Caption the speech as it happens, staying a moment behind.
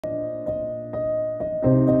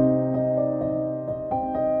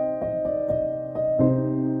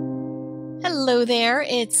Hello there,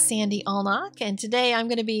 it's Sandy Allnock, and today I'm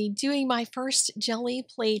going to be doing my first jelly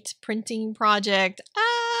plate printing project.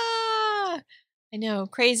 I know,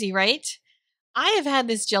 crazy, right? I have had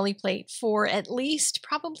this jelly plate for at least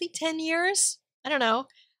probably 10 years. I don't know.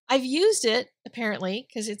 I've used it, apparently,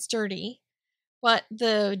 because it's dirty, but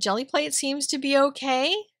the jelly plate seems to be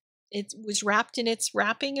okay. It was wrapped in its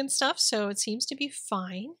wrapping and stuff, so it seems to be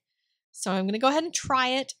fine. So I'm going to go ahead and try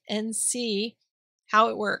it and see how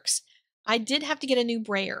it works. I did have to get a new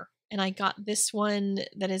brayer, and I got this one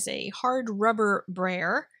that is a hard rubber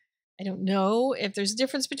brayer. I don't know if there's a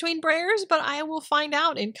difference between brayers, but I will find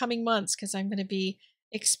out in coming months because I'm going to be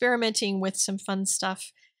experimenting with some fun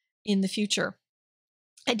stuff in the future.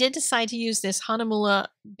 I did decide to use this Hanamulla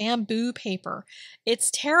bamboo paper.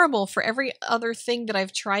 It's terrible for every other thing that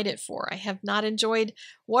I've tried it for. I have not enjoyed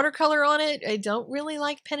watercolor on it. I don't really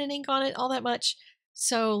like pen and ink on it all that much.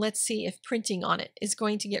 So let's see if printing on it is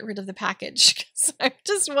going to get rid of the package because I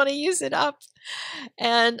just want to use it up.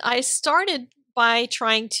 And I started by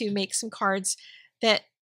trying to make some cards that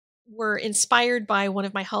were inspired by one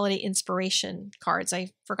of my holiday inspiration cards.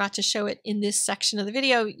 I forgot to show it in this section of the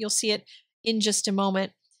video. You'll see it in just a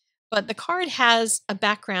moment. But the card has a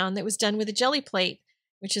background that was done with a jelly plate,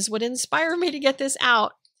 which is what inspired me to get this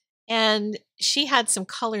out. And she had some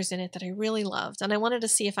colors in it that I really loved. And I wanted to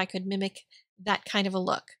see if I could mimic that kind of a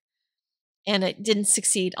look. And it didn't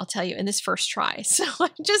succeed, I'll tell you, in this first try. So I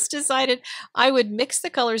just decided I would mix the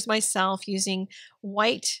colors myself using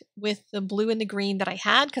white with the blue and the green that I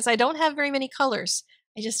had, because I don't have very many colors.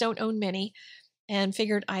 I just don't own many. And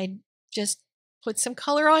figured I'd just put some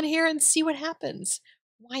color on here and see what happens.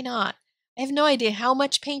 Why not? I have no idea how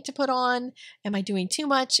much paint to put on. Am I doing too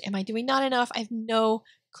much? Am I doing not enough? I have no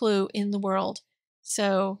clue in the world.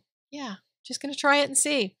 So yeah, just going to try it and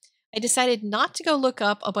see. I decided not to go look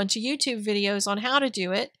up a bunch of YouTube videos on how to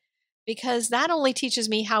do it because that only teaches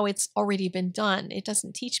me how it's already been done. It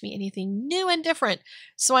doesn't teach me anything new and different.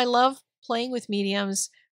 So I love playing with mediums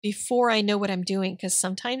before I know what I'm doing because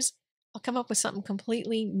sometimes I'll come up with something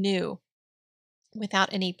completely new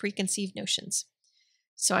without any preconceived notions.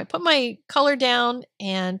 So I put my color down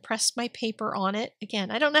and pressed my paper on it.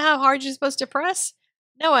 Again, I don't know how hard you're supposed to press.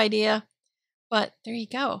 No idea. But there you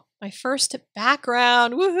go. My first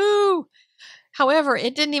background. Woohoo! However,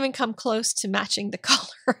 it didn't even come close to matching the color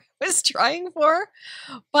I was trying for.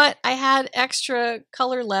 But I had extra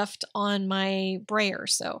color left on my brayer.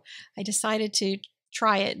 So I decided to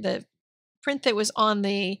try it. The print that was on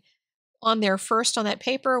there first on that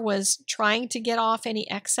paper was trying to get off any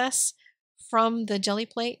excess from the jelly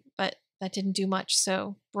plate, but that didn't do much.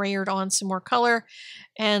 So brayered on some more color.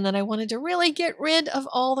 And then I wanted to really get rid of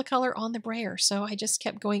all the color on the brayer. So I just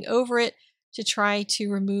kept going over it to try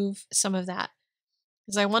to remove some of that.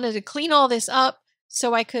 Because I wanted to clean all this up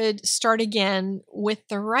so I could start again with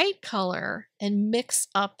the right color and mix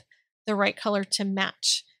up the right color to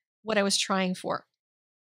match what I was trying for.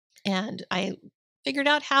 And I figured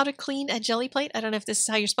out how to clean a jelly plate. I don't know if this is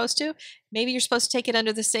how you're supposed to. Maybe you're supposed to take it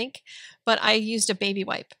under the sink, but I used a baby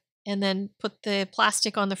wipe and then put the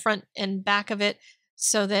plastic on the front and back of it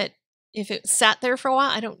so that if it sat there for a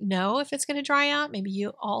while, I don't know if it's going to dry out. Maybe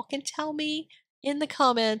you all can tell me in the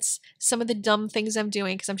comments some of the dumb things I'm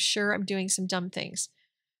doing because I'm sure I'm doing some dumb things.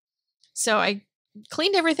 So I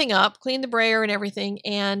cleaned everything up, cleaned the brayer and everything,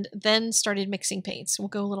 and then started mixing paints. We'll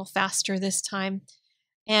go a little faster this time.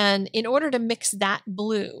 And in order to mix that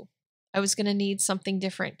blue, I was going to need something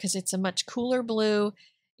different because it's a much cooler blue.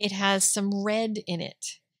 It has some red in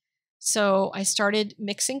it. So I started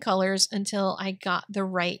mixing colors until I got the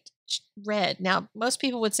right red. Now, most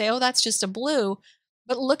people would say, oh, that's just a blue.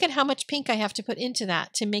 But look at how much pink I have to put into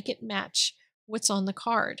that to make it match what's on the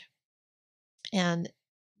card. And,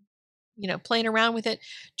 you know, playing around with it,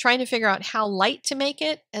 trying to figure out how light to make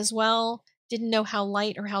it as well. Didn't know how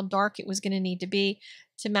light or how dark it was going to need to be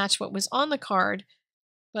to match what was on the card.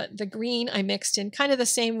 But the green I mixed in kind of the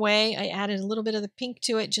same way. I added a little bit of the pink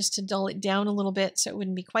to it just to dull it down a little bit so it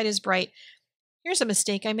wouldn't be quite as bright. Here's a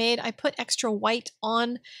mistake I made. I put extra white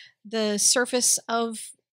on the surface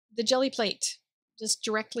of the jelly plate. Just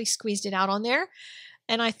directly squeezed it out on there.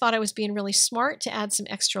 And I thought I was being really smart to add some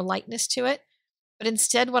extra lightness to it. But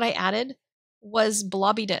instead what I added was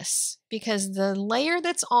blobbiness because the layer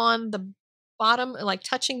that's on the bottom, like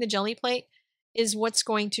touching the jelly plate, is what's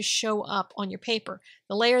going to show up on your paper.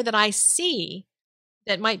 The layer that I see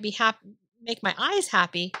that might be make my eyes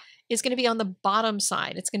happy is going to be on the bottom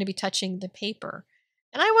side. It's going to be touching the paper.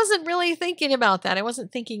 And I wasn't really thinking about that. I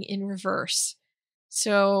wasn't thinking in reverse.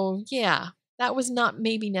 So yeah, that was not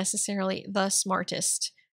maybe necessarily the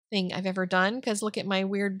smartest thing I've ever done, because look at my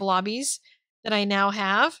weird blobbies that I now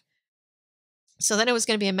have. So then it was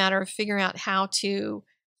going to be a matter of figuring out how to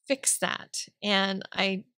fix that. And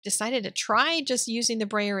I decided to try just using the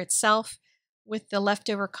brayer itself with the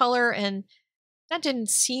leftover color, and that didn't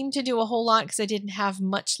seem to do a whole lot because I didn't have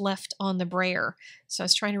much left on the brayer. So I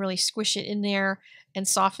was trying to really squish it in there and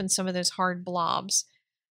soften some of those hard blobs.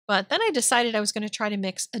 But then I decided I was going to try to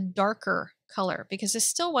mix a darker color because this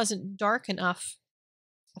still wasn't dark enough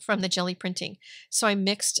from the jelly printing. So I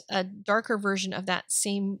mixed a darker version of that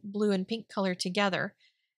same blue and pink color together.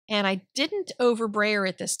 And I didn't over brayer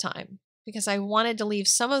it this time because I wanted to leave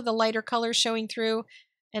some of the lighter colors showing through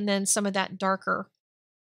and then some of that darker.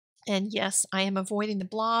 And yes, I am avoiding the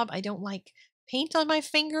blob. I don't like paint on my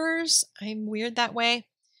fingers. I'm weird that way.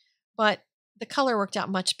 But the color worked out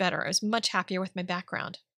much better. I was much happier with my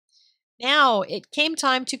background. Now it came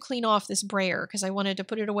time to clean off this brayer because I wanted to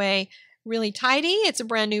put it away really tidy. It's a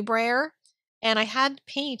brand new brayer. And I had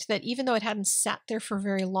paint that, even though it hadn't sat there for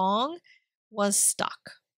very long, was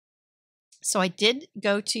stuck. So I did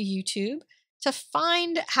go to YouTube to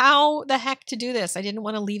find how the heck to do this. I didn't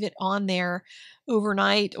want to leave it on there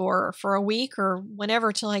overnight or for a week or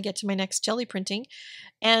whenever till I get to my next jelly printing.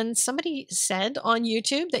 And somebody said on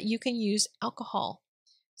YouTube that you can use alcohol.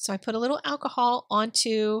 So I put a little alcohol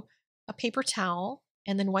onto a paper towel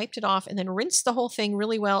and then wiped it off and then rinsed the whole thing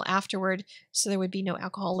really well afterward so there would be no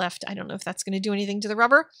alcohol left. I don't know if that's going to do anything to the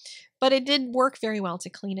rubber, but it did work very well to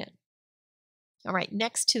clean it. All right,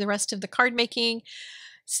 next to the rest of the card making,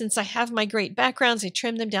 since I have my great backgrounds, I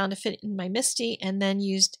trimmed them down to fit in my MISTI and then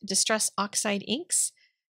used Distress Oxide inks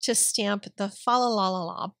to stamp the Fa La La La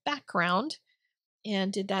La background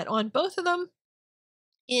and did that on both of them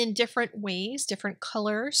in different ways, different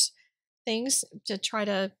colors, things to try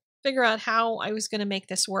to figure out how I was going to make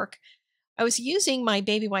this work. I was using my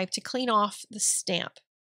baby wipe to clean off the stamp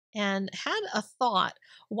and had a thought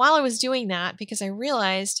while I was doing that because I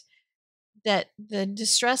realized that the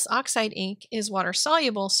Distress Oxide ink is water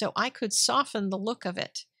soluble, so I could soften the look of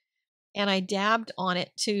it. And I dabbed on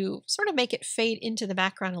it to sort of make it fade into the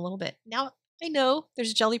background a little bit. Now, I know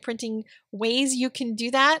there's jelly printing ways you can do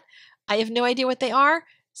that. I have no idea what they are,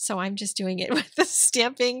 so I'm just doing it with the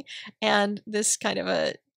stamping and this kind of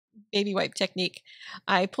a baby wipe technique.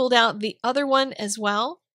 I pulled out the other one as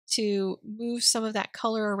well to move some of that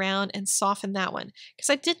color around and soften that one because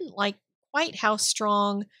I didn't like quite how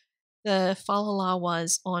strong the Fa La La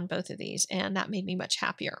was on both of these, and that made me much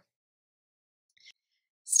happier.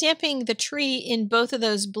 Stamping the tree in both of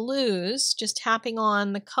those blues, just tapping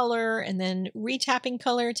on the color and then retapping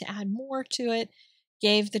color to add more to it,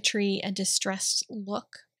 gave the tree a distressed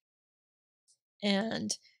look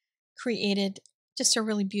and created just a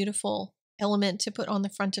really beautiful element to put on the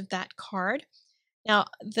front of that card. Now,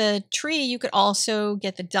 the tree, you could also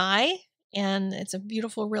get the die, and it's a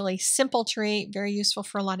beautiful, really simple tree, very useful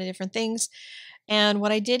for a lot of different things. And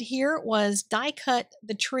what I did here was die cut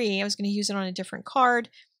the tree. I was going to use it on a different card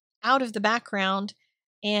out of the background,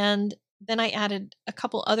 and then I added a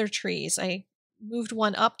couple other trees. I moved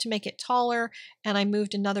one up to make it taller, and I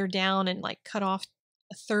moved another down and like cut off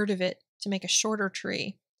a third of it to make a shorter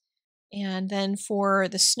tree. And then for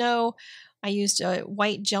the snow, I used a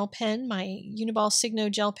white gel pen, my Uniball Signo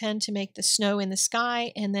gel pen, to make the snow in the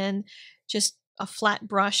sky, and then just a flat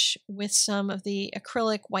brush with some of the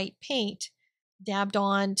acrylic white paint dabbed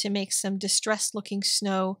on to make some distressed looking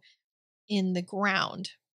snow in the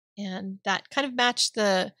ground. And that kind of matched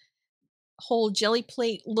the whole jelly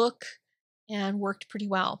plate look and worked pretty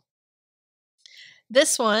well.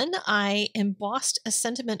 This one, I embossed a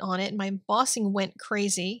sentiment on it, and my embossing went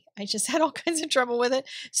crazy. I just had all kinds of trouble with it,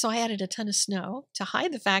 so I added a ton of snow to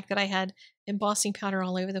hide the fact that I had embossing powder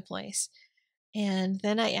all over the place. And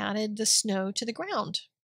then I added the snow to the ground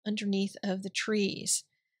underneath of the trees.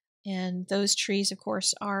 And those trees, of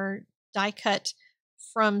course, are die cut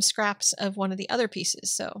from scraps of one of the other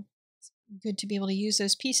pieces, so it's good to be able to use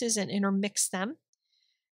those pieces and intermix them.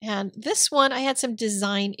 And this one I had some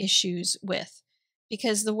design issues with,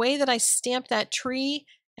 because the way that I stamped that tree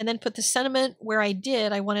and then put the sentiment where I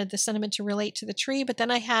did, I wanted the sentiment to relate to the tree, but then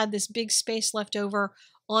I had this big space left over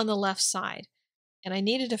on the left side. And I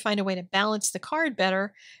needed to find a way to balance the card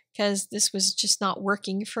better because this was just not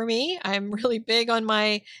working for me. I'm really big on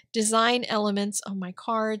my design elements on my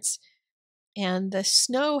cards, and the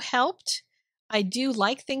snow helped. I do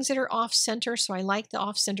like things that are off center, so I like the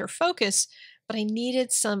off center focus, but I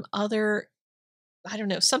needed some other, I don't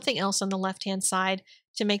know, something else on the left-hand side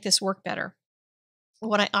to make this work better.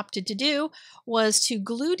 What I opted to do was to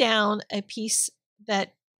glue down a piece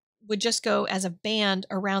that would just go as a band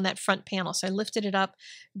around that front panel. So I lifted it up,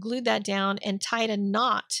 glued that down, and tied a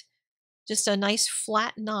knot, just a nice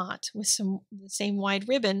flat knot with the same wide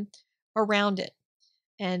ribbon around it.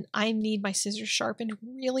 And I need my scissors sharpened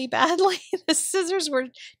really badly. The scissors were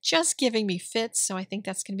just giving me fits, so I think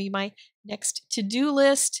that's going to be my next to-do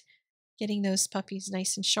list, getting those puppies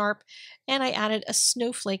nice and sharp. And I added a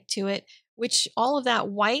snowflake to it, which all of that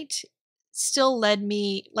white still led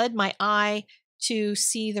my eye to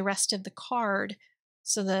see the rest of the card.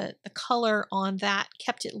 So the color on that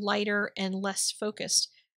kept it lighter and less focused,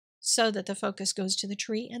 so that the focus goes to the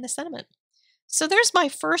tree and the sentiment. So there's my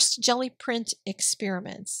first jelly print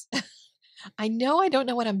experiments. I know I don't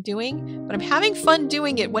know what I'm doing, but I'm having fun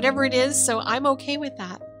doing it, whatever it is, so I'm okay with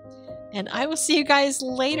that. And I will see you guys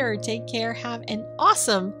later. Take care. Have an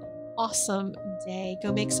awesome, awesome day.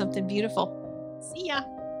 Go make something beautiful. See ya.